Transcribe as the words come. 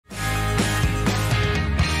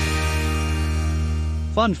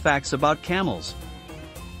Fun facts about camels.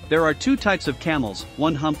 There are two types of camels,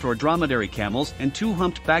 one humped or dromedary camels and two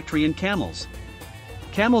humped Bactrian camels.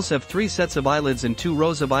 Camels have 3 sets of eyelids and 2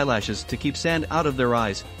 rows of eyelashes to keep sand out of their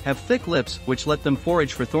eyes, have thick lips which let them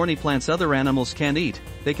forage for thorny plants other animals can't eat,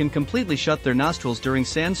 they can completely shut their nostrils during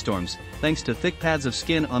sandstorms, thanks to thick pads of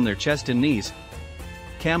skin on their chest and knees.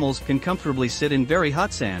 Camels can comfortably sit in very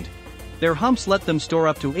hot sand. Their humps let them store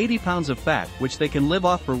up to 80 pounds of fat which they can live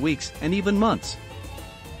off for weeks and even months.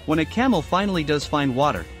 When a camel finally does find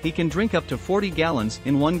water, he can drink up to 40 gallons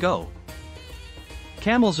in one go.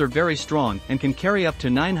 Camels are very strong and can carry up to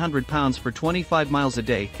 900 pounds for 25 miles a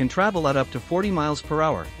day, can travel at up to 40 miles per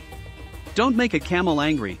hour. Don't make a camel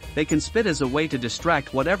angry, they can spit as a way to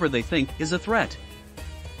distract whatever they think is a threat.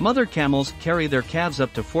 Mother camels carry their calves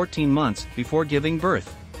up to 14 months before giving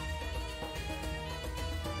birth.